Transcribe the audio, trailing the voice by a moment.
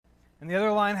and the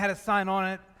other line had a sign on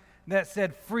it that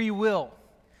said free will.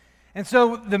 And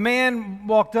so the man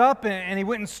walked up and he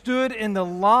went and stood in the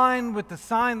line with the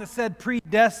sign that said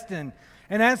predestined.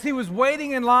 And as he was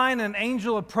waiting in line, an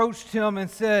angel approached him and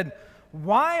said,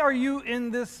 "Why are you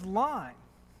in this line?"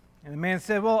 And the man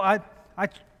said, "Well, I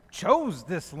chose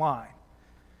this line."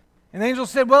 And the angel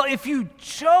said, "Well, if you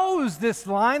chose this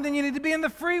line, then you need to be in the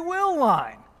free will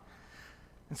line."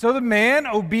 And so the man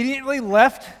obediently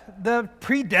left the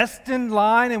predestined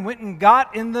line and went and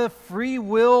got in the free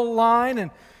will line.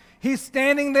 And he's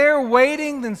standing there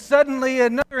waiting. Then suddenly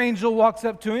another angel walks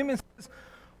up to him and says,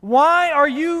 "Why are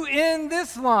you in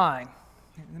this line?"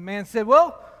 And the man said,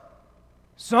 "Well,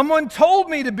 someone told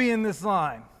me to be in this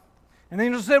line." And the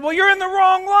angel said, "Well, you're in the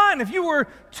wrong line. If you were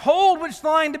told which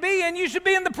line to be in, you should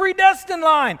be in the predestined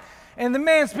line." And the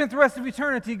man spent the rest of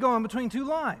eternity going between two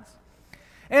lines.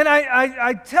 And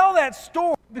I tell that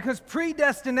story because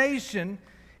predestination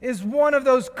is one of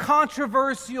those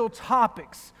controversial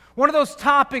topics. One of those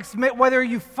topics, whether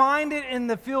you find it in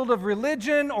the field of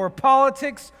religion or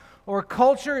politics or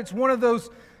culture, it's one of those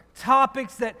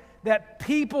topics that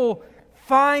people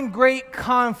find great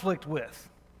conflict with.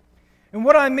 And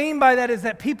what I mean by that is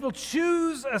that people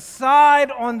choose a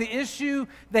side on the issue,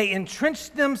 they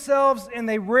entrench themselves, and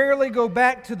they rarely go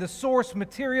back to the source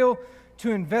material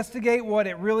to investigate what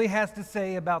it really has to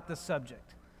say about the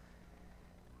subject.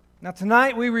 Now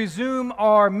tonight we resume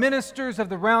our Ministers of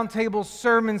the Round Table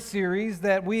sermon series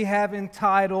that we have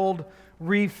entitled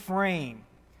Reframe.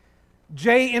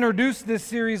 Jay introduced this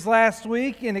series last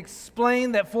week and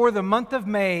explained that for the month of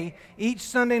May, each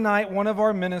Sunday night, one of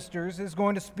our ministers is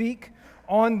going to speak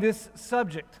on this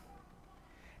subject.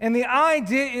 And the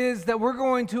idea is that we're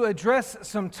going to address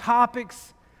some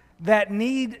topics that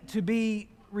need to be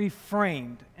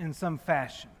reframed in some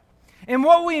fashion. And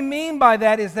what we mean by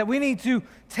that is that we need to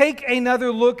take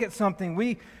another look at something.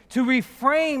 To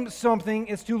reframe something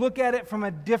is to look at it from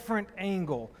a different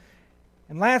angle.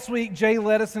 And last week, Jay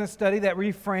led us in a study that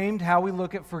reframed how we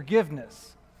look at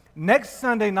forgiveness. Next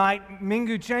Sunday night,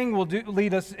 Mingu Chang will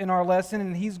lead us in our lesson,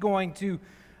 and he's going to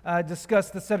discuss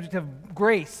the subject of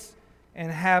grace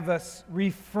and have us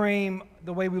reframe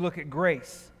the way we look at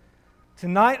grace.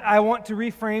 Tonight, I want to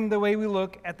reframe the way we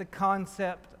look at the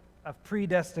concept of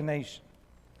predestination.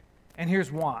 And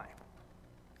here's why.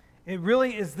 It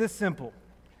really is this simple.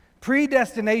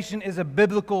 Predestination is a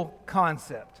biblical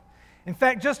concept. In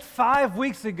fact, just 5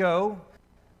 weeks ago,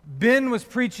 Ben was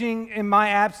preaching in my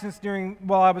absence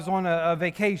while I was on a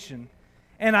vacation,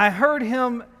 and I heard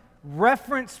him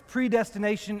reference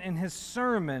predestination in his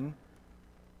sermon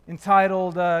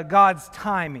entitled God's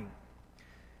Timing.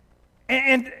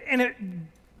 And it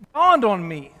dawned on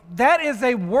me, that is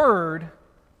a word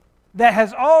that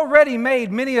has already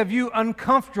made many of you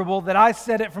uncomfortable that I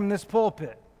said it from this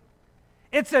pulpit.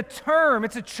 It's a term,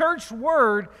 it's a church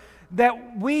word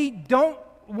that we don't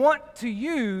want to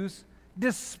use,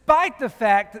 despite the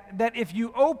fact that if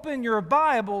you open your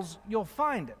Bibles, you'll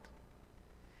find it.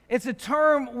 It's a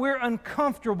term we're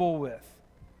uncomfortable with,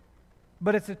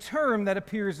 but it's a term that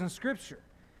appears in Scripture.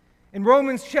 In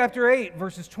Romans chapter 8,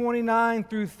 verses 29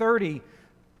 through 30,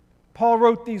 Paul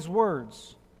wrote these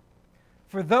words,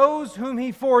 "For those whom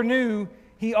he foreknew,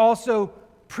 he also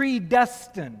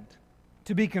predestined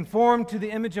to be conformed to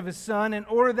the image of his Son, in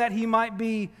order that he might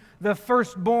be the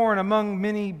firstborn among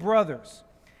many brothers.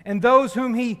 And those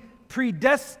whom he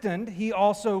predestined, he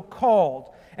also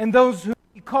called. And those whom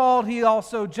he called, he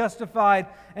also justified.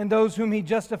 And those whom he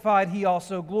justified, he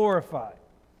also glorified."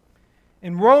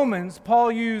 In Romans,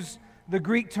 Paul used the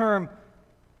Greek term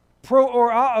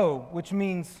proorao, which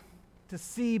means to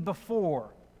see before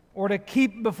or to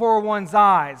keep before one's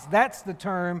eyes. That's the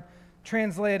term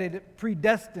translated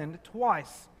predestined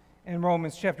twice in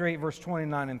Romans chapter 8, verse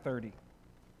 29 and 30.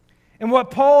 And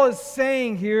what Paul is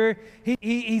saying here,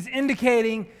 he's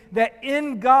indicating that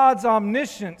in God's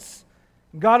omniscience,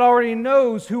 God already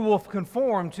knows who will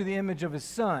conform to the image of his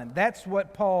Son. That's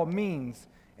what Paul means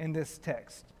in this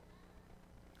text.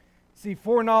 See,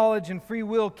 foreknowledge and free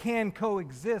will can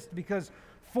coexist because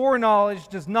foreknowledge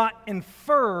does not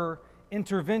infer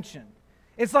intervention.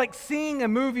 It's like seeing a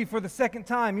movie for the second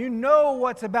time. You know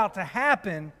what's about to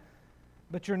happen,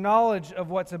 but your knowledge of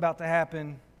what's about to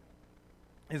happen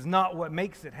is not what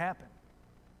makes it happen.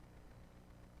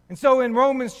 And so in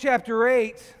Romans chapter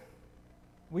 8,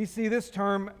 we see this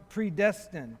term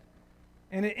predestined.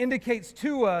 And it indicates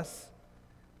to us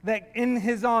that in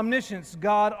his omniscience,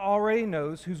 God already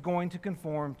knows who's going to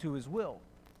conform to his will.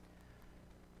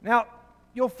 Now,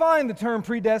 you'll find the term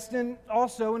predestined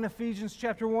also in Ephesians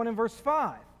chapter 1 and verse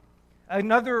 5.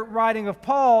 Another writing of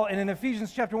Paul, and in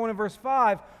Ephesians chapter 1 and verse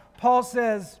 5, Paul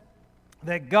says,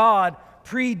 that God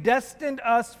predestined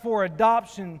us for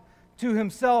adoption to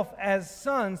himself as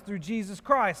sons through Jesus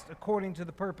Christ, according to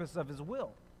the purpose of his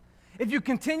will. If you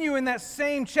continue in that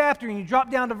same chapter and you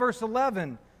drop down to verse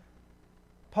 11,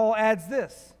 Paul adds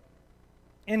this: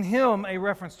 in him, a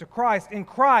reference to Christ, in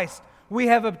Christ we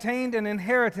have obtained an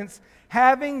inheritance,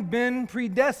 having been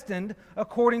predestined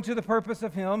according to the purpose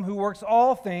of him who works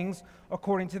all things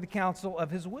according to the counsel of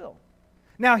his will.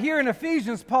 Now here in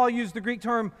Ephesians, Paul used the Greek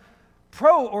term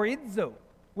pro or idzo,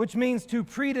 which means to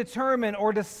predetermine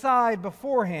or decide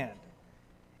beforehand.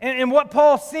 And what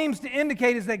Paul seems to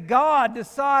indicate is that God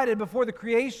decided before the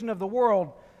creation of the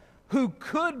world who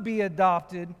could be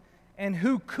adopted and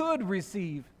who could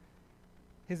receive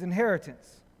his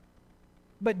inheritance.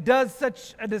 But does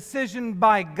such a decision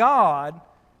by God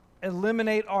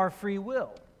eliminate our free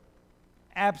will?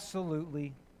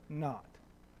 Absolutely not.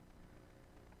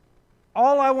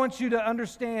 All I want you to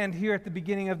understand here at the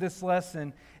beginning of this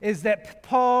lesson is that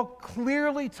Paul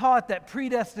clearly taught that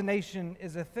predestination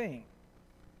is a thing.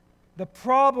 The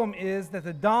problem is that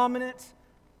the dominant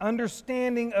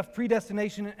understanding of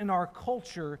predestination in our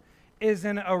culture is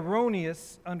an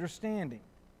erroneous understanding.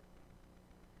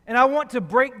 And I want to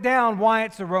break down why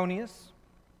it's erroneous,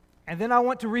 and then I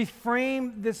want to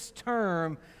reframe this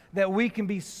term that we can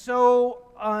be so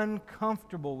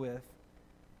uncomfortable with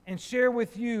and share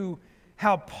with you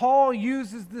how Paul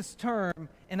uses this term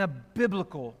in a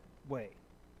biblical way.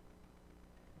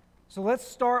 So let's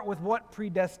start with what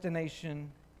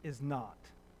predestination is not.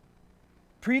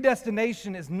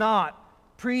 Predestination is not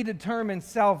predetermined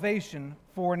salvation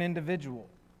for an individual.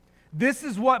 This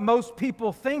is what most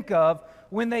people think of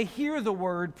when they hear the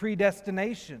word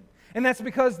predestination. And that's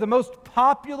because the most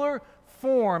popular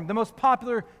form, the most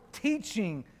popular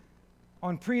teaching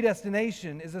on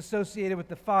predestination is associated with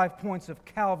the 5 points of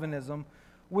Calvinism,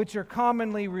 which are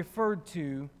commonly referred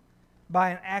to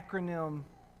by an acronym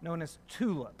known as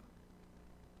TULIP.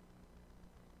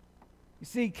 You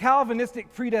see,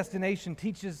 Calvinistic predestination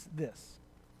teaches this.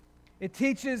 It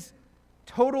teaches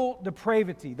total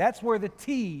depravity. That's where the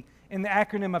T in the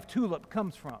acronym of TULIP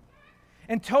comes from.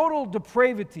 And total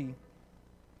depravity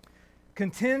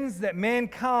contends that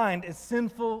mankind is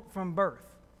sinful from birth.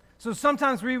 So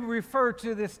sometimes we refer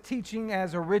to this teaching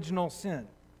as original sin.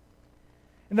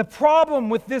 And the problem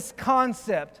with this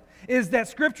concept is that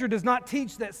Scripture does not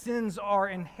teach that sins are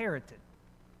inherited.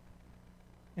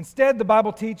 Instead, the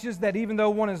Bible teaches that even though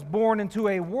one is born into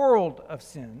a world of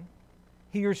sin,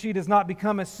 he or she does not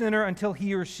become a sinner until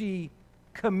he or she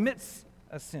commits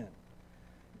a sin.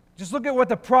 Just look at what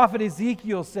the prophet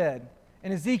Ezekiel said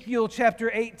in Ezekiel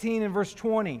chapter 18 and verse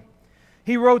 20.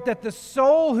 He wrote that the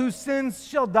soul who sins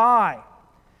shall die.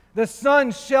 The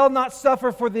son shall not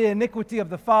suffer for the iniquity of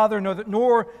the father,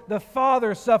 nor the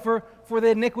father suffer for the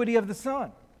iniquity of the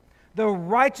son. The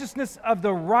righteousness of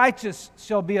the righteous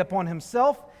shall be upon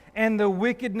himself, and the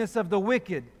wickedness of the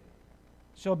wicked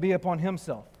shall be upon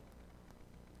himself.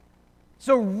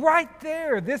 So right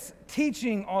there, this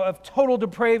teaching of total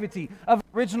depravity, of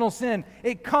original sin,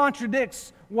 it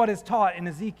contradicts what is taught in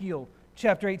Ezekiel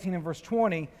chapter 18 and verse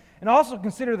 20. And also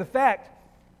consider the fact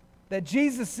that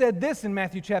Jesus said this in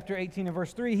Matthew chapter 18 and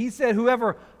verse 3. He said,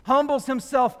 "Whoever humbles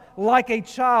himself like a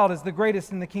child is the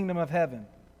greatest in the kingdom of heaven."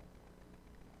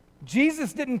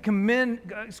 Jesus didn't condemn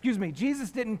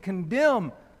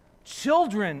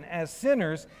children as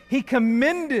sinners. He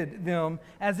commended them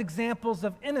as examples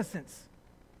of innocence.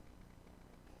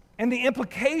 And the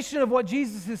implication of what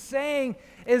Jesus is saying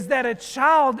is that a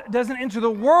child doesn't enter the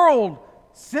world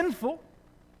sinful.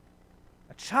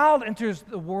 A child enters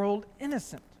the world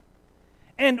innocent.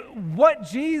 And what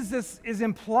Jesus is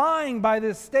implying by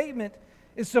this statement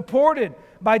is supported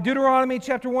by Deuteronomy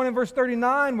chapter 1 and verse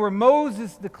 39, where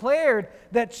Moses declared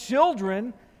that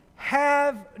children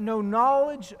have no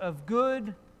knowledge of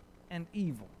good and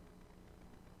evil.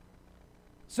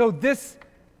 So this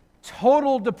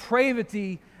total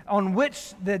depravity on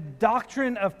which the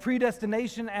doctrine of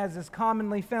predestination, as is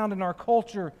commonly found in our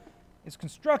culture, is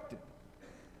constructed,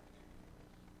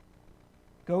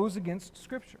 goes against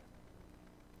Scripture.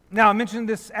 Now, I mentioned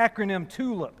this acronym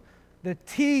TULIP. The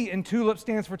T in TULIP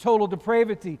stands for total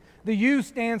depravity. The U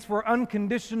stands for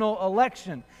unconditional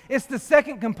election. It's the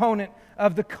second component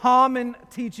of the common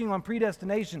teaching on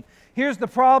predestination. Here's the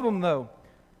problem, though.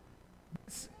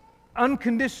 It's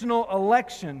unconditional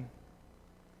election.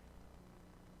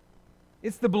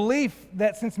 It's the belief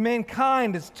that since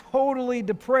mankind is totally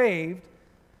depraved,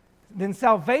 then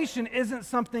salvation isn't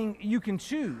something you can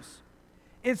choose.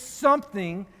 It's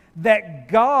something that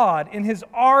God, in His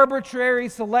arbitrary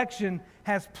selection,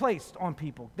 has placed on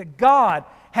people. That God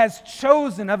has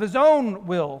chosen of His own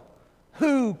will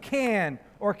who can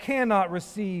or cannot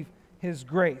receive His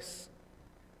grace.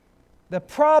 The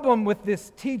problem with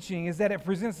this teaching is that it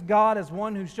presents God as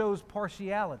one who shows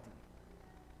partiality.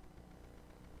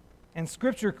 And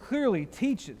Scripture clearly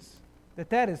teaches that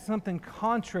that is something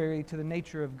contrary to the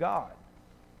nature of God.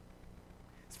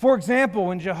 For example,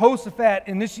 when Jehoshaphat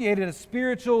initiated a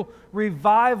spiritual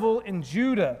revival in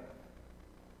Judah,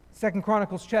 2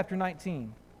 Chronicles chapter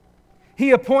 19,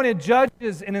 he appointed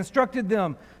judges and instructed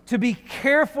them to be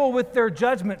careful with their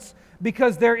judgments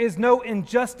because there is no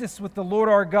injustice with the Lord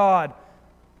our God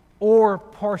or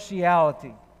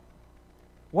partiality.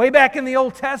 Way back in the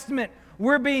Old Testament,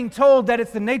 we're being told that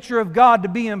it's the nature of God to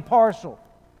be impartial.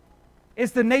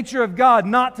 It's the nature of God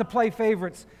not to play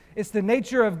favorites. It's the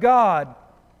nature of God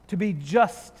to be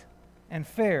just and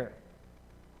fair.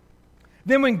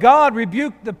 Then when God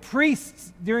rebuked the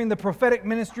priests during the prophetic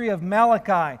ministry of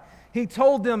Malachi, He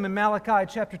told them in Malachi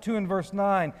chapter 2 and verse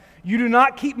 9, "You do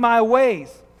not keep my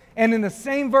ways." And in the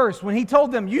same verse, when He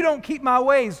told them, "You don't keep my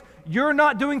ways, you're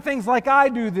not doing things like I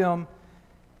do them,"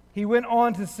 He went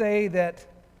on to say that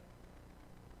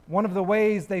one of the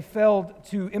ways they failed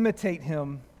to imitate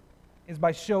Him is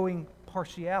by showing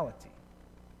partiality,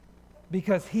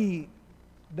 because He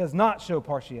does not show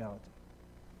partiality.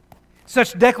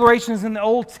 Such declarations in the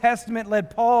Old Testament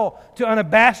led Paul to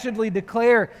unabashedly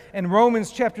declare in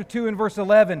Romans chapter 2 and verse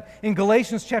 11, in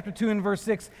Galatians chapter 2 and verse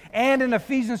 6, and in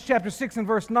Ephesians chapter 6 and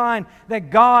verse 9, that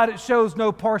God shows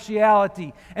no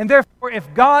partiality. And therefore,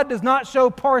 if God does not show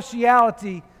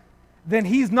partiality, then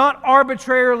He's not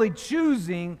arbitrarily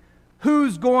choosing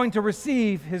who's going to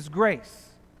receive His grace.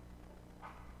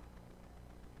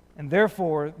 And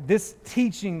therefore, this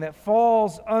teaching that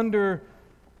falls under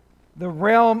the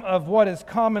realm of what is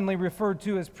commonly referred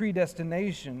to as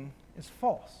predestination is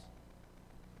false.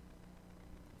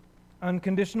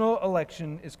 Unconditional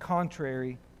election is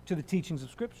contrary to the teachings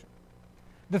of Scripture.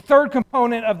 The third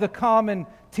component of the common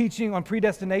teaching on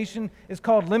predestination is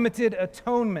called limited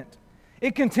atonement.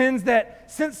 It contends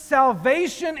that since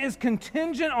salvation is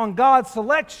contingent on God's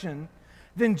selection,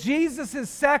 then Jesus'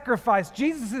 sacrifice,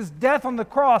 Jesus' death on the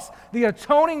cross, the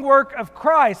atoning work of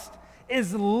Christ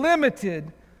is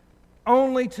limited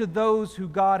only to those who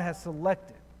God has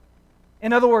selected.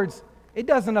 In other words, it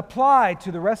doesn't apply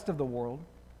to the rest of the world.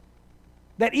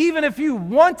 That even if you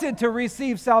wanted to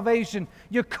receive salvation,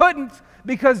 you couldn't,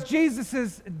 because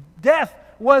Jesus' death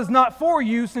was not for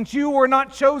you, since you were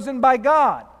not chosen by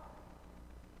God.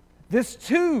 This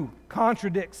too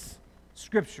contradicts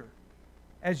Scripture,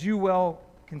 as you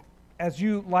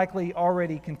likely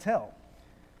already can tell.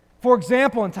 For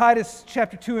example, in Titus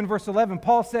chapter 2 and verse 11,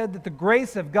 Paul said that the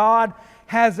grace of God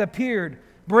has appeared,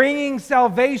 bringing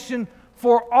salvation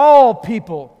for all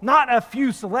people, not a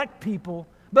few select people,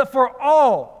 but for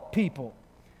all people.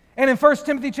 And in 1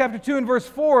 Timothy chapter 2 and verse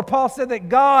 4, Paul said that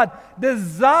God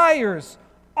desires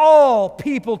all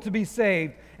people to be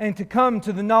saved and to come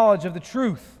to the knowledge of the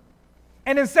truth.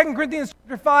 And in 2 Corinthians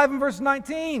chapter 5 and verse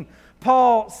 19,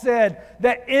 Paul said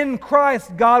that in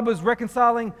Christ God was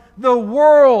reconciling the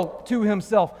world to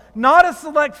Himself. Not a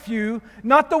select few,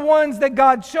 not the ones that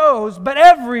God chose, but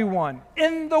everyone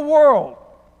in the world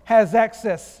has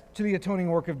access to the atoning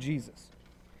work of Jesus.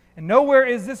 And nowhere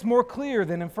is this more clear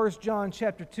than in 1 John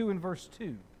chapter 2 and verse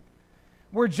 2,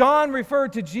 where John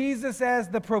referred to Jesus as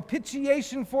the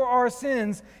propitiation for our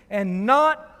sins and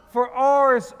not for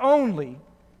ours only.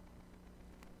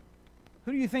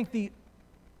 Who do you think the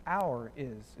 "our"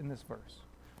 is in this verse?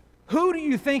 Who do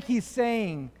you think he's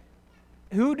saying?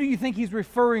 Who do you think he's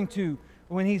referring to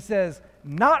when he says,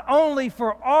 not only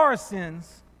for our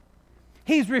sins?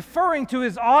 He's referring to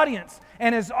his audience,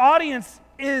 and his audience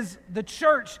is the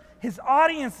church. His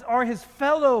audience are his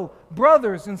fellow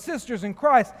brothers and sisters in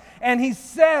Christ. And he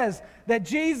says that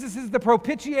Jesus is the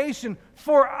propitiation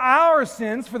for our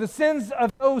sins, for the sins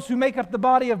of those who make up the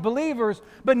body of believers,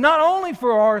 but not only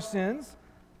for our sins,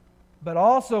 but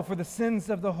also for the sins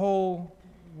of the whole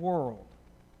world.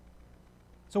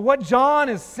 So what John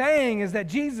is saying is that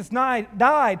Jesus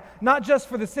died not just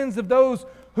for the sins of those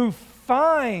who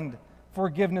find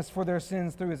forgiveness for their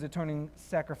sins through His atoning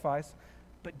sacrifice,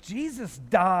 but Jesus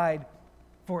died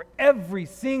for every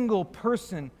single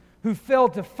person who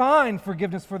failed to find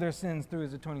forgiveness for their sins through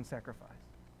His atoning sacrifice.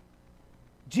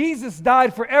 Jesus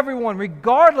died for everyone,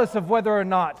 regardless of whether or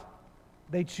not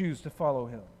they choose to follow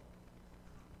Him.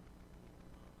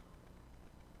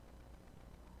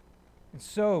 And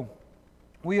so,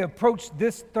 we approach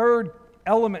this third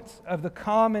element of the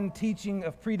common teaching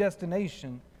of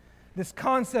predestination, this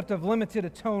concept of limited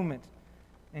atonement,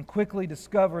 and quickly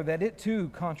discover that it too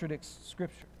contradicts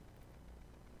Scripture.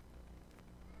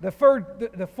 The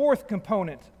fourth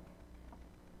component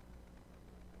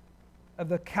of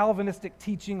the Calvinistic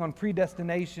teaching on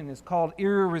predestination is called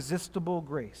irresistible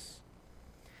grace.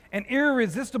 And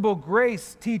irresistible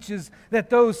grace teaches that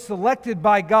those selected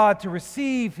by God to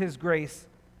receive His grace,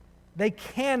 they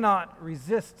cannot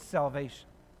resist salvation.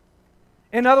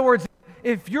 In other words,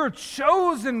 if you're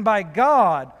chosen by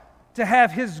God to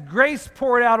have His grace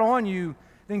poured out on you,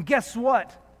 then guess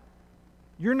what?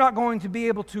 You're not going to be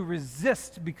able to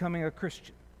resist becoming a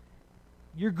Christian.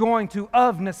 You're going to,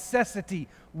 of necessity,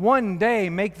 one day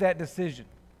make that decision.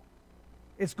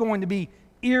 It's going to be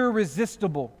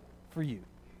irresistible for you.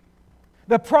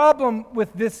 The problem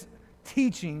with this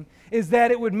teaching is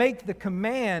that it would make the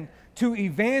command to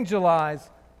evangelize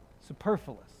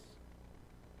superfluous.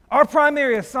 Our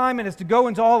primary assignment is to go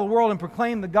into all the world and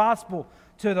proclaim the gospel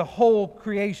to the whole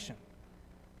creation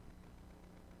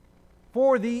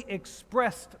for the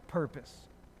expressed purpose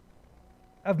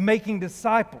of making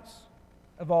disciples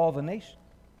of all the nations.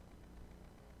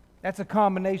 That's a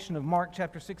combination of Mark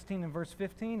chapter 16 and verse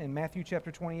 15 and Matthew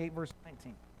chapter 28 verse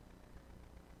 19.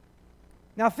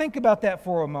 Now think about that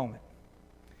for a moment.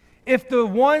 If the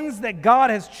ones that God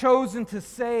has chosen to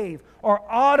save are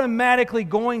automatically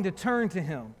going to turn to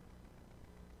Him,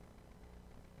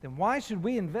 then why should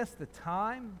we invest the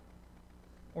time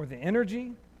or the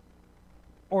energy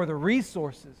or the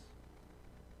resources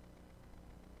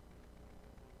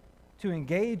to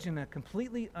engage in a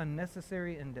completely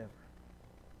unnecessary endeavor?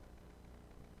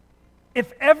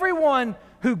 If everyone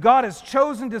who God has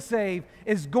chosen to save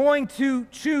is going to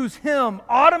choose Him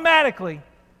automatically,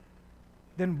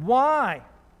 then why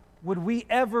would we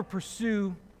ever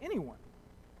pursue anyone?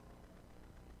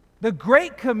 The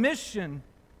Great Commission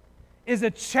is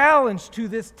a challenge to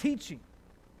this teaching.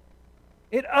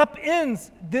 It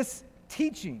upends this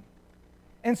teaching.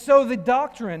 And so the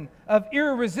doctrine of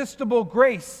irresistible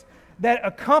grace that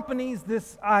accompanies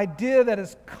this idea that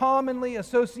is commonly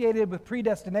associated with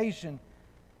predestination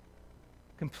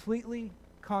completely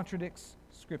contradicts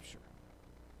Scripture.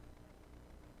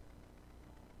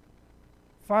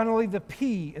 Finally, the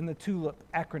P in the TULIP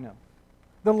acronym.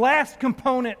 The last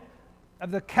component of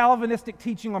the Calvinistic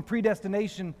teaching on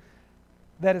predestination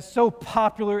that is so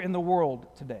popular in the world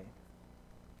today.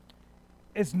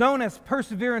 It's known as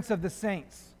perseverance of the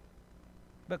saints,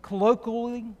 but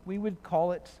colloquially we would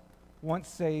call it once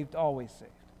saved, always saved.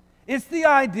 It's the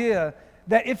idea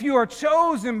that if you are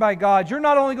chosen by God, you're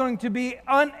not only going to be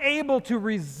unable to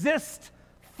resist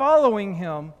following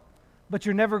Him, but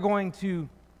you're never going to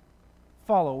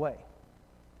fall away.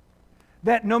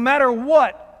 That no matter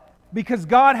what, because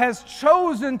God has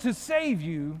chosen to save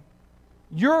you,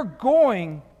 you're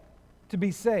going to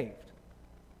be saved.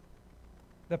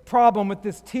 The problem with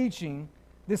this teaching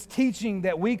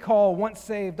that we call once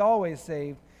saved, always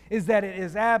saved, is that it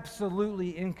is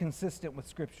absolutely inconsistent with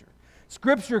Scripture.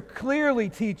 Scripture clearly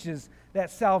teaches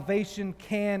that salvation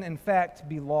can, in fact,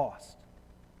 be lost.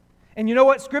 And you know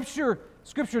what?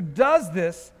 Scripture does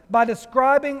this by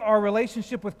describing our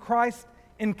relationship with Christ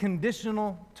in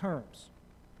conditional terms.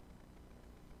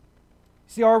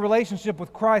 See, our relationship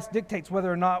with Christ dictates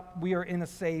whether or not we are in a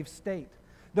saved state.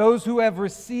 Those who have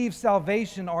received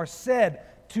salvation are said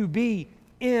to be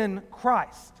in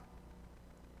Christ.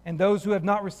 And those who have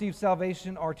not received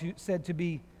salvation are said to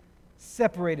be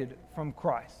separated from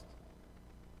Christ.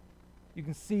 You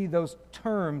can see those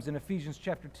terms in Ephesians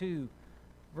chapter 2,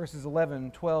 verses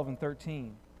 11, 12, and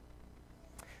 13.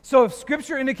 So if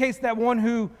Scripture indicates that one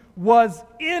who was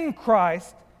in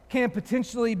Christ can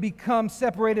potentially become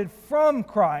separated from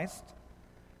Christ,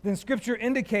 then Scripture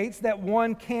indicates that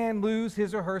one can lose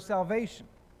his or her salvation.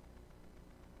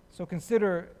 So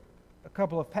consider a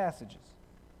couple of passages.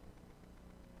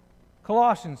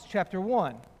 Colossians chapter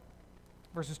 1,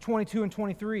 verses 22 and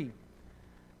 23.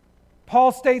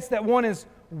 Paul states that one is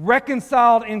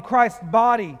reconciled in Christ's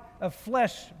body of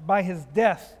flesh by His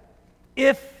death,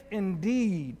 if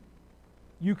indeed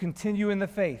you continue in the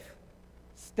faith,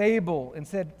 stable and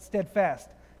steadfast,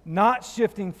 not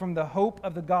shifting from the hope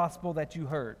of the gospel that you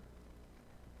heard.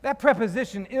 That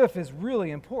preposition, if, is really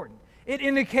important. It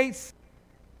indicates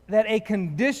that a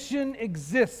condition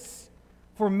exists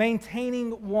for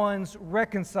maintaining one's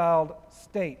reconciled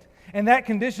state. And that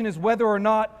condition is whether or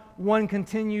not one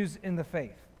continues in the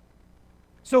faith.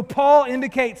 So Paul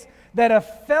indicates that a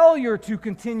failure to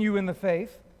continue in the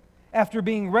faith after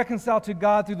being reconciled to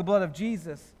God through the blood of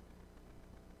Jesus,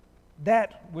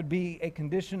 that would be a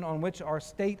condition on which our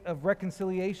state of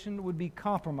reconciliation would be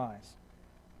compromised.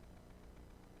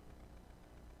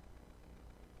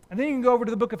 And then you can go over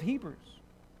to the book of Hebrews.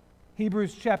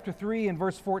 Hebrews chapter 3 and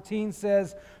verse 14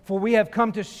 says, "For we have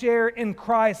come to share in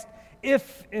Christ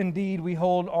if indeed we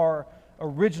hold our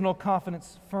original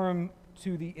confidence firm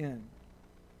to the end."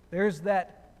 There's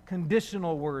that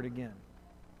conditional word again,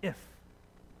 if.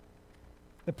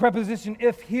 The preposition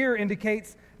if here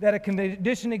indicates that a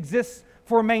condition exists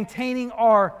for maintaining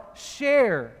our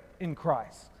share in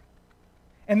Christ.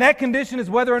 And that condition is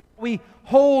whether or not we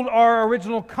hold our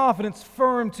original confidence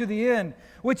firm to the end,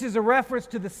 which is a reference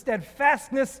to the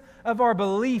steadfastness of our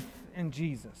belief in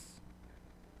Jesus.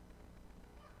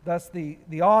 Thus,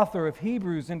 the author of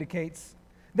Hebrews indicates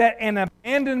that an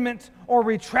abandonment or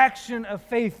retraction of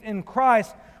faith in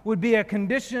Christ would be a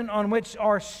condition on which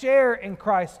our share in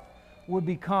Christ would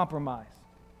be compromised.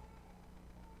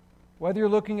 Whether you're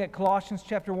looking at Colossians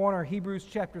chapter 1 or Hebrews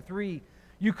chapter 3,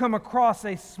 you come across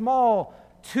a small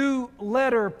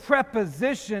two-letter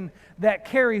preposition that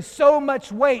carries so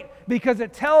much weight because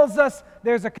it tells us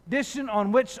there's a condition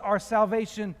on which our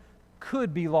salvation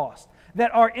could be lost,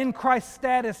 that our in Christ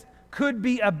status could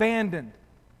be abandoned.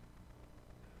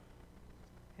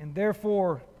 And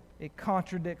therefore, it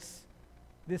contradicts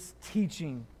this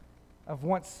teaching of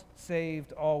once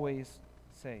saved, always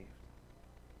saved.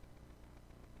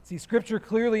 See, Scripture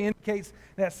clearly indicates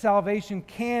that salvation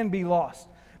can be lost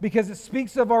because it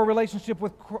speaks of our relationship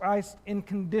with Christ in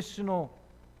conditional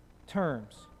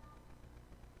terms.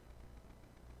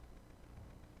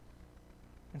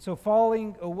 And so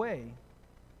falling away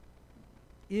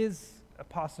is a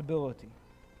possibility.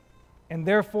 And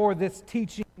therefore, this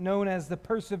teaching, known as the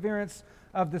perseverance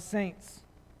of the saints,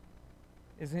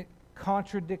 is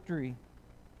contradictory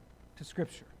to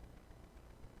Scripture.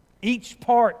 Each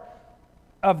part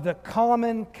of the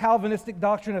common Calvinistic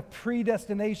doctrine of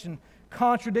predestination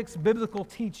contradicts biblical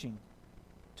teaching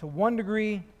to one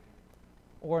degree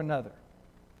or another.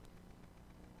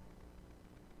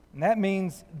 And that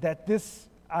means that this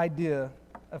idea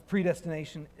of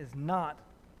predestination is not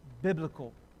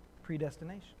biblical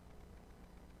predestination.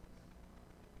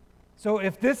 So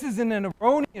if this is an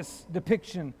erroneous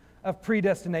depiction of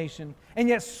predestination, and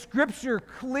yet Scripture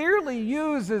clearly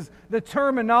uses the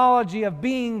terminology of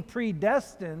being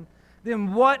predestined,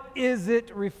 then what is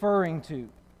it referring to?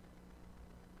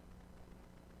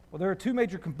 Well, there are two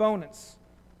major components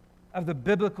of the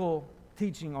biblical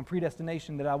teaching on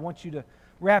predestination that I want you to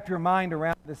wrap your mind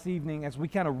around this evening as we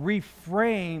kind of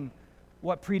reframe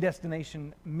what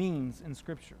predestination means in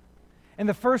Scripture. And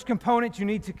the first component you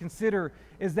need to consider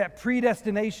is that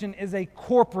predestination is a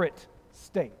corporate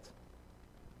state.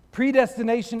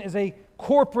 Predestination is a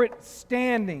corporate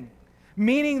standing,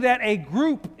 meaning that a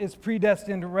group is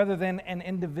predestined rather than an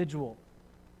individual.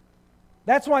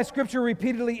 That's why Scripture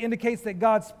repeatedly indicates that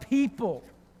God's people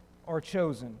are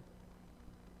chosen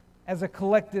as a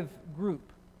collective group.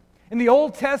 In the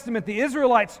Old Testament, the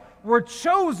Israelites were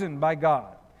chosen by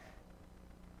God.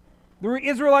 The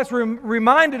Israelites were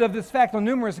reminded of this fact on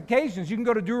numerous occasions. You can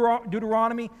go to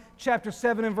Deuteronomy chapter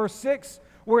 7 and verse 6,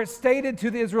 where it's stated to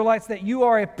the Israelites that you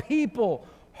are a people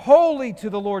holy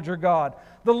to the Lord your God.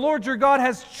 The Lord your God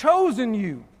has chosen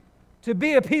you to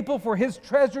be a people for His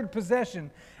treasured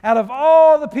possession out of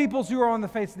all the peoples who are on the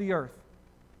face of the earth.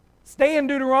 Stay in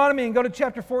Deuteronomy and go to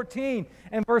chapter 14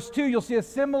 and verse 2. You'll see a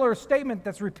similar statement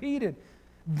that's repeated.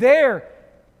 There,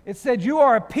 it said, you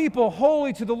are a people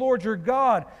holy to the Lord your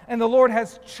God, and the Lord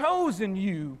has chosen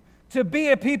you to be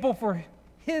a people for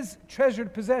His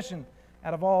treasured possession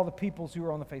out of all the peoples who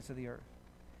are on the face of the earth.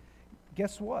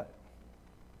 Guess what?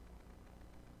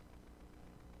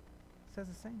 It says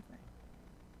the same thing.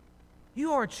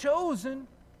 You are chosen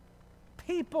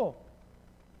people.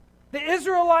 The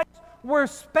Israelites were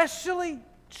specially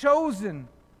chosen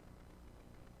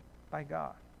by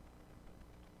God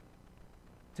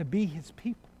to be His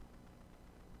people.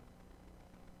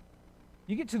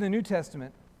 You get to the New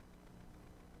Testament,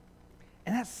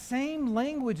 and that same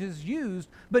language is used,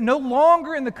 but no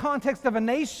longer in the context of a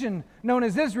nation known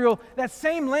as Israel. That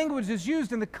same language is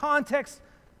used in the context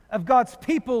of God's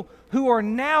people who are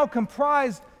now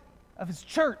comprised of His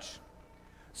church.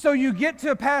 So you get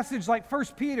to a passage like 1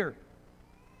 Peter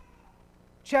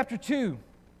chapter 2,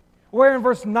 where in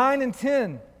verse 9 and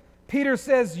 10, Peter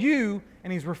says, you,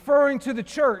 and he's referring to the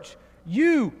church,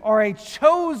 you are a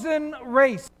chosen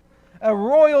race, a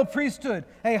royal priesthood,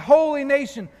 a holy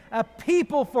nation, a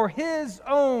people for His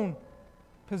own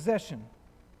possession.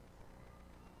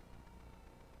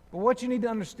 But what you need to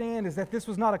understand is that this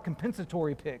was not a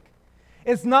compensatory pick.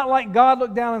 It's not like God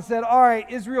looked down and said, all right,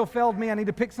 Israel failed me, I need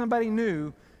to pick somebody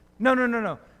new.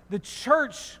 No. The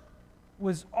church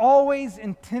was always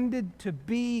intended to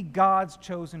be God's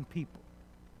chosen people.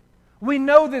 We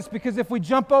know this because if we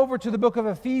jump over to the book of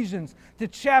Ephesians, to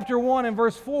chapter 1 and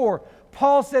verse 4,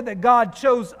 Paul said that God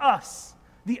chose us.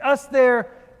 The us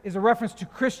there is a reference to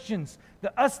Christians.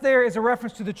 The us there is a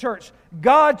reference to the church.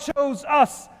 God chose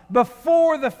us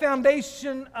before the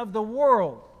foundation of the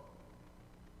world.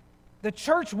 The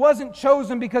church wasn't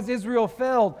chosen because Israel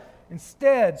failed.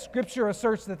 Instead, Scripture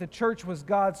asserts that the church was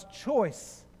God's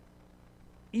choice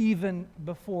even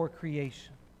before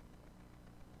creation.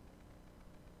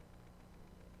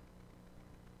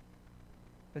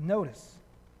 But notice,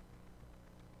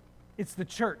 it's the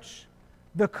church,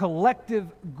 the collective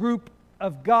group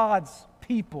of God's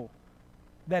people,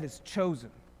 that is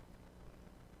chosen.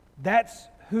 That's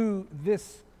who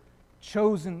this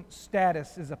chosen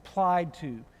status is applied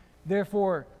to.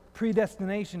 Therefore,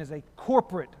 predestination is a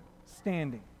corporate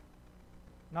standing,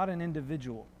 not an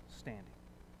individual standing.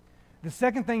 The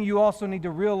second thing you also need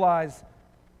to realize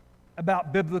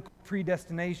about biblical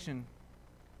predestination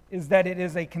is that it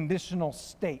is a conditional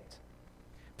state.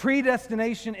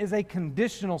 Predestination is a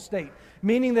conditional state,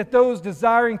 meaning that those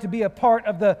desiring to be a part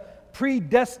of the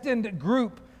predestined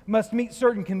group must meet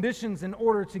certain conditions in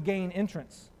order to gain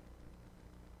entrance.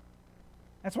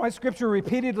 That's why Scripture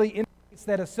repeatedly indicates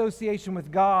that association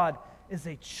with God is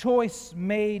a choice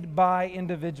made by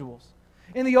individuals.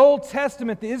 In the Old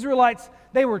Testament, the Israelites,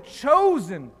 they were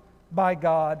chosen by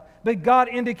God, but God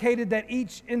indicated that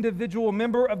each individual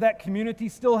member of that community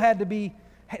still had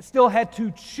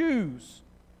to choose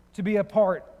to be a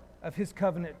part of His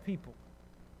covenant people.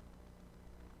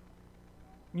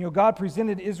 You know, God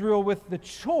presented Israel with the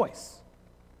choice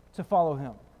to follow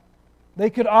Him. They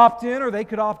could opt in or they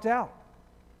could opt out.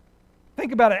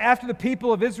 Think about it. After the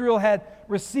people of Israel had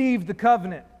received the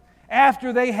covenant,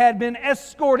 after they had been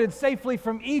escorted safely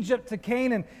from Egypt to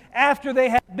Canaan, after they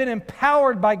had been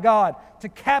empowered by God to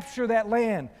capture that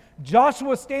land,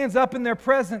 Joshua stands up in their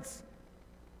presence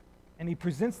and he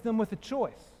presents them with a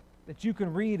choice that you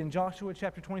can read in Joshua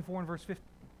chapter 24 and verse 15.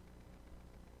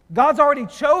 God's already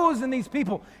chosen these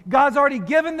people. God's already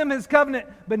given them His covenant.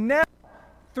 But now,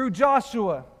 through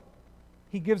Joshua,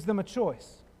 He gives them a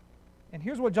choice. And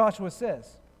here's what Joshua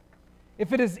says.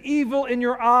 If it is evil in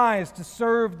your eyes to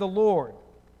serve the Lord,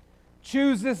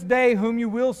 choose this day whom you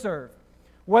will serve,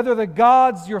 whether the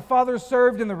gods your fathers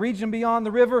served in the region beyond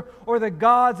the river or the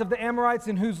gods of the Amorites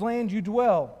in whose land you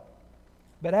dwell.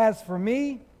 But as for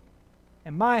me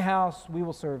and my house, we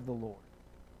will serve the Lord.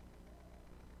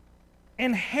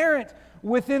 Inherent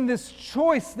within this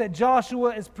choice that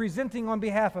Joshua is presenting on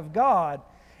behalf of God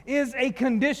is a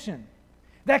condition.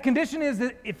 That condition is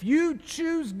that if you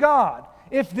choose God,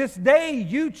 if this day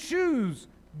you choose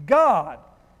God,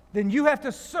 then you have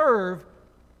to serve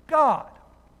God.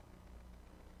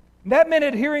 That meant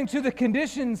adhering to the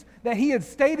conditions that He had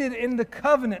stated in the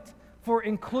covenant for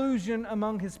inclusion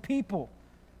among His people.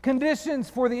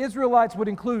 Conditions for the Israelites would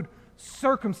include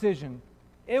circumcision.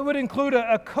 It would include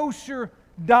a kosher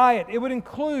diet. It would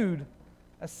include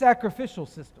a sacrificial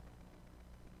system.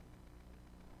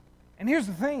 And here's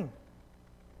the thing.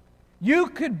 You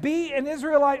could be an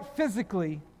Israelite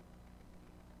physically,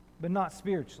 but not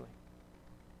spiritually.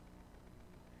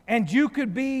 And you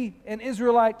could be an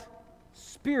Israelite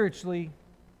spiritually,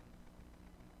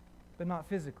 but not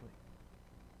physically.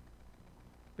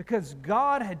 Because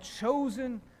God had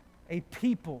chosen a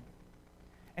people,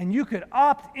 and you could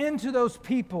opt into those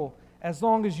people as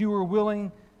long as you were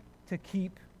willing to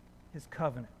keep His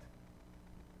covenant.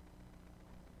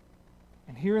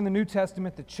 And here in the New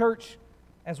Testament, the church,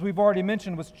 as we've already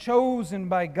mentioned, was chosen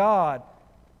by God.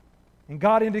 And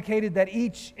God indicated that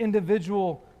each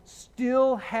individual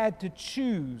still had to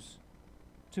choose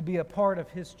to be a part of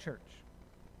His church.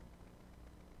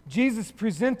 Jesus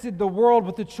presented the world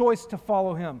with the choice to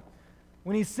follow Him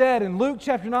when He said in Luke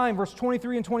chapter 9, verse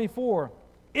 23 and 24,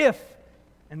 if,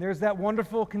 and there's that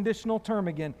wonderful conditional term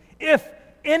again, if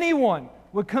anyone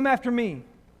would come after me,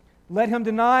 let him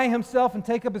deny himself and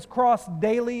take up his cross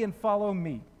daily and follow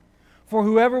me. For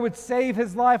whoever would save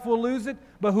his life will lose it,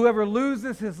 but whoever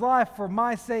loses his life for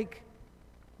my sake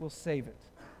will save it.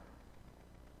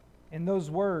 In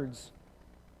those words,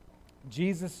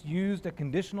 Jesus used a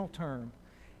conditional term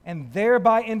and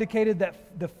thereby indicated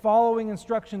that the following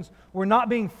instructions were not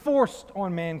being forced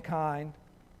on mankind,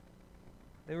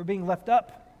 they were being left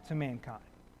up to mankind.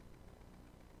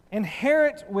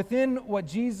 Inherent within what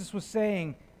Jesus was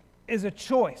saying is a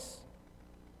choice.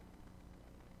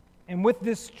 And with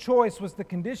this choice was the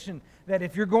condition that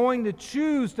if you're going to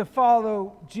choose to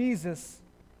follow Jesus,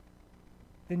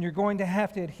 then you're going to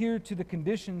have to adhere to the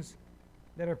conditions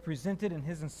that are presented in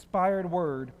His inspired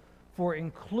word for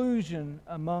inclusion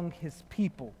among His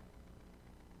people.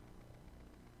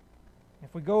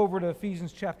 If we go over to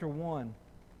Ephesians chapter 1,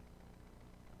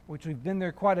 which we've been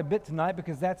there quite a bit tonight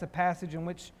because that's a passage in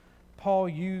which Paul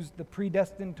used the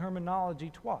predestined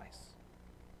terminology twice.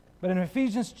 But in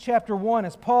Ephesians chapter 1,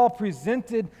 as Paul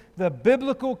presented the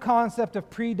biblical concept of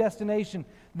predestination,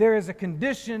 there is a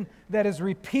condition that is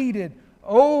repeated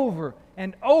over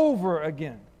and over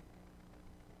again.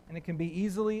 And it can be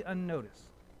easily unnoticed.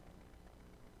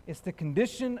 It's the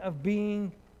condition of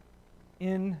being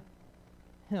in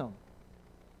Him.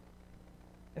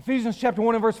 Ephesians chapter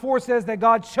 1 and verse 4 says that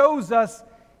God chose us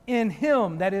in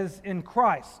Him, that is, in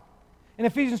Christ. And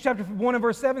Ephesians chapter 1 and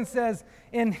verse 7 says,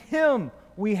 in Him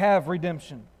we have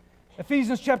redemption.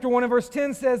 Ephesians chapter 1 and verse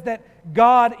 10 says that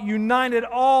God united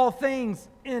all things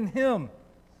in Him.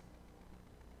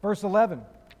 Verse 11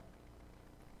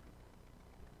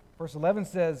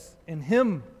 says, in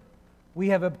Him we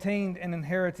have obtained an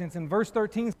inheritance. And verse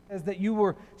 13 says that you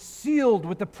were sealed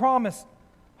with the promised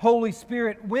Holy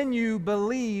Spirit when you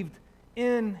believed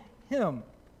in Him.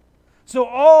 So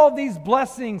all these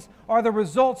blessings are the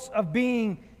results of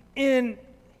being in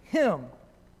Him.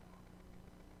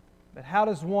 But how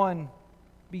does one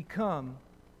become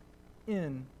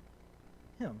in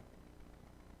Him?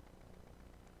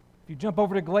 If you jump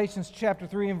over to Galatians chapter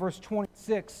 3 and verse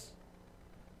 26,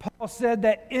 Paul said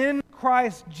that in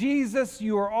Christ Jesus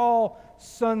you are all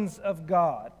sons of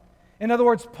God. In other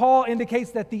words, Paul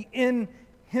indicates that the in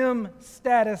Him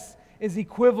status is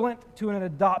equivalent to an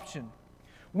adoption.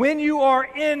 When you are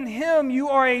in Him, you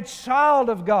are a child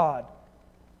of God.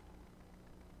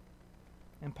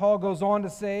 And Paul goes on to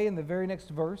say in the very next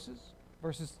verses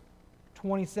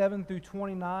 27 through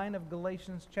 29 of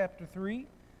Galatians chapter 3,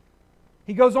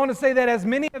 he goes on to say that as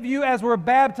many of you as were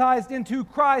baptized into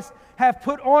Christ have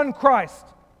put on Christ.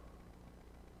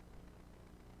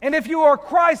 And if you are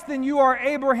Christ, then you are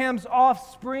Abraham's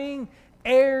offspring,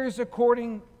 heirs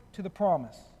according to the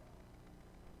promise.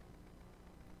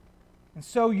 And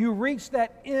so you reach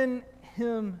that in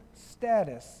Him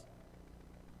status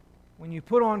when you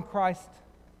put on Christ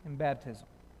in baptism.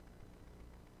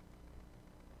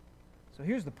 So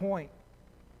here's the point.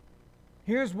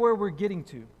 Here's where we're getting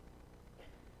to.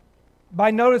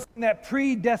 By noticing that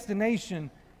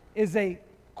predestination is a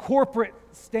corporate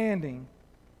standing,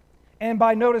 and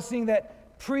by noticing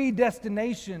that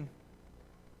predestination,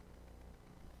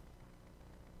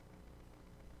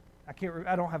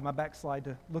 I don't have my backslide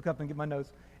to look up and get my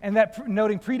notes, and that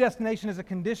noting predestination is a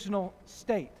conditional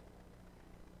state.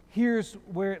 Here's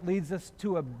where it leads us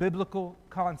to a biblical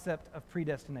concept of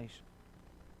predestination.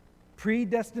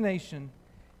 Predestination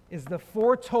is the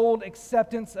foretold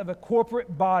acceptance of a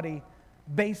corporate body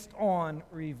based on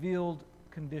revealed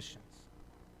conditions.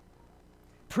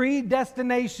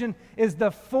 Predestination is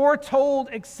the foretold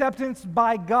acceptance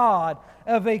by God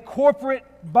of a corporate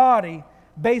body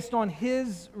based on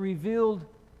His revealed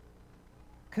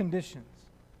conditions.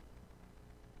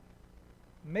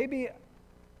 Maybe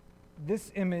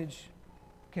this image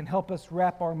can help us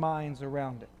wrap our minds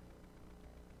around it.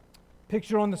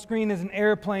 Picture on the screen is an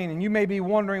airplane, and you may be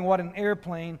wondering what an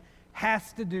airplane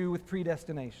has to do with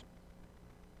predestination.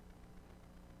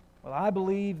 Well, I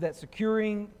believe that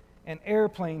securing an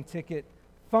airplane ticket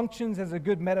functions as a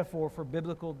good metaphor for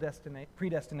biblical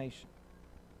predestination.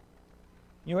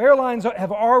 You know, airlines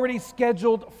have already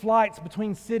scheduled flights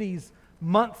between cities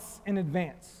months in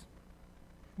advance.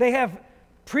 They have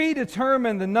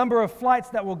predetermined the number of flights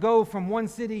that will go from one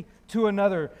city to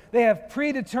another. They have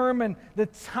predetermined the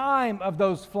time of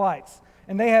those flights,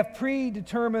 and they have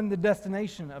predetermined the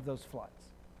destination of those flights.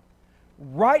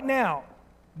 Right now,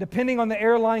 depending on the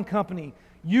airline company,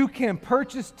 you can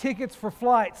purchase tickets for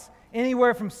flights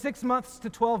anywhere from 6 months to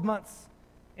 12 months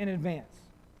in advance.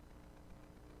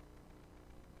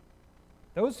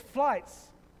 Those flights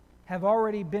have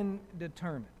already been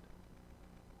determined.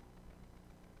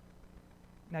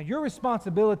 Now, your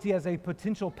responsibility as a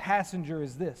potential passenger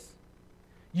is this.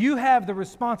 You have the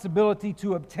responsibility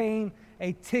to obtain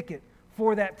a ticket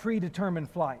for that predetermined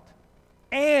flight.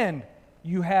 And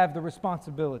you have the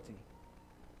responsibility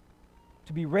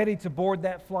to be ready to board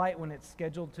that flight when it's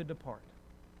scheduled to depart.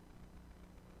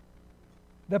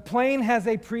 The plane has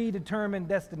a predetermined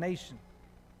destination.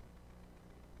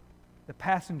 The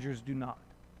passengers do not.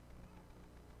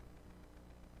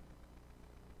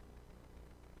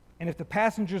 And if the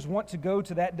passengers want to go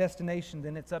to that destination,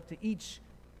 then it's up to each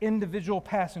individual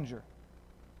passenger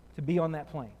to be on that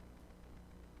plane.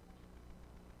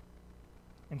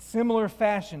 In similar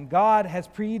fashion, God has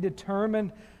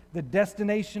predetermined the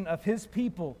destination of His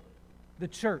people, the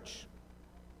church.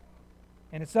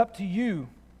 And it's up to you,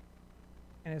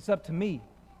 and it's up to me,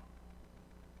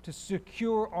 to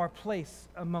secure our place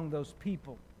among those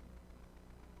people.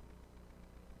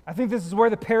 I think this is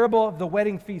where the parable of the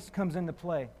wedding feast comes into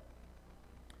play.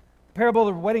 The parable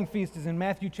of the wedding feast is in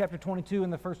Matthew chapter 22 in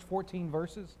the first 14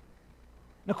 verses.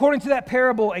 And according to that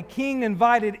parable, a king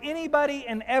invited anybody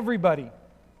and everybody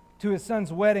to his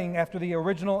son's wedding after the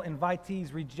original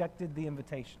invitees rejected the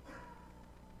invitation.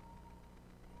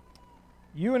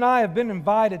 You and I have been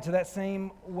invited to that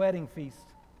same wedding feast.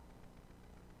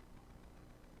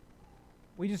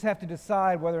 We just have to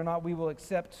decide whether or not we will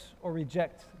accept or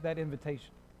reject that invitation.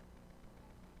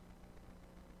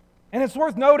 And it's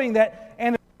worth noting that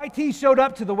an invitee showed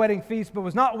up to the wedding feast but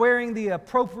was not wearing the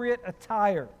appropriate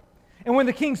attire. And when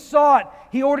the king saw it,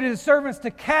 he ordered his servants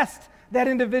to cast that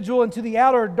individual into the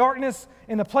outer darkness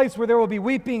in a place where there will be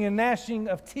weeping and gnashing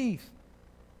of teeth.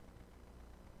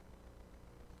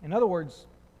 In other words,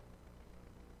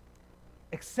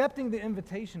 accepting the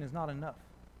invitation is not enough.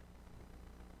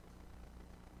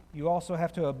 You also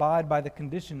have to abide by the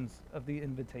conditions of the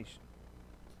invitation.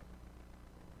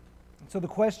 And so the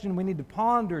question we need to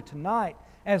ponder tonight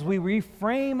as we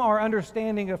reframe our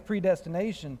understanding of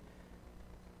predestination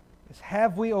is,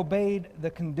 have we obeyed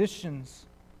the conditions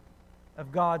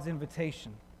of God's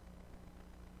invitation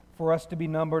for us to be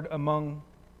numbered among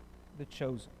the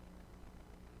chosen?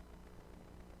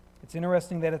 It's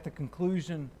interesting that at the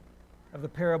conclusion of the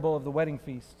parable of the wedding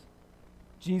feast,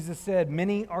 Jesus said,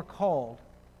 "Many are called,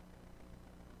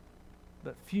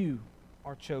 but few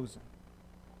are chosen."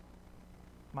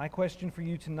 My question for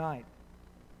you tonight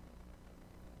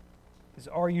is,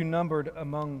 are you numbered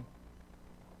among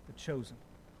the chosen?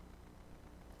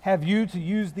 Have you, to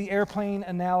use the airplane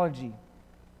analogy,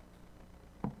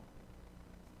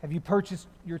 have you purchased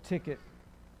your ticket?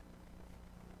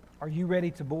 Are you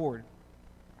ready to board?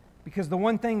 Because the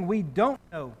one thing we don't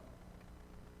know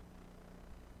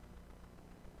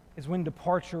is when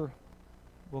departure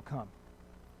will come.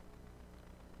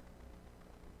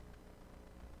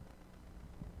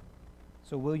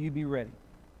 So will you be ready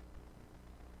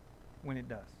when it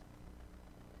does?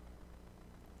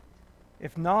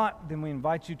 If not, then we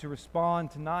invite you to respond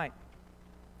tonight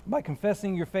by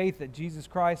confessing your faith that Jesus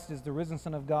Christ is the risen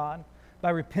Son of God,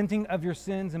 by repenting of your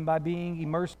sins, and by being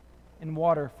immersed in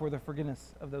water for the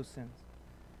forgiveness of those sins.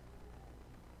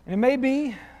 And it may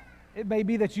be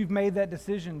that you've made that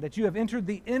decision, that you have entered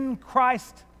the in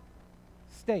Christ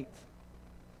state,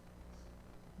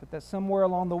 but that somewhere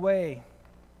along the way,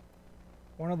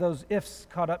 one of those ifs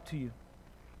caught up to you.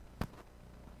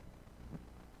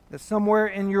 That somewhere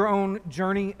in your own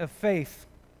journey of faith,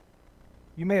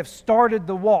 you may have started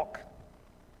the walk,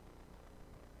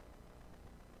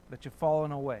 but you've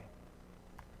fallen away.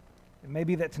 It may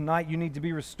be that tonight you need to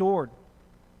be restored,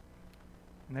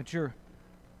 and that your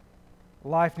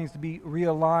life needs to be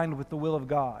realigned with the will of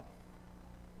God.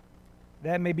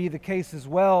 That may be the case as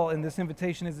well, and this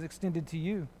invitation is extended to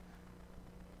you,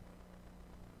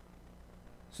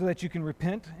 so that you can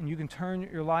repent and you can turn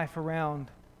your life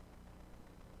around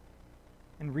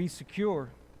and re-secure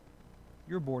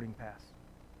your boarding pass,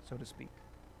 so to speak.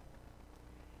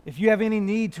 If you have any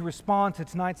need to respond to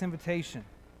tonight's invitation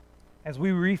as we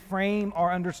reframe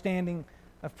our understanding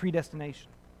of predestination,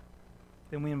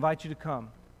 then we invite you to come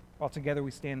while together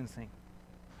we stand and sing.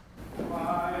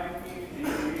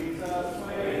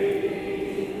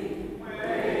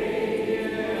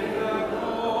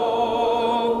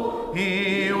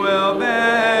 He will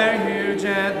bear you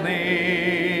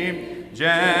gently,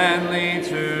 gently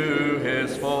to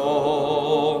his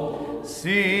fold.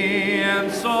 See him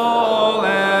so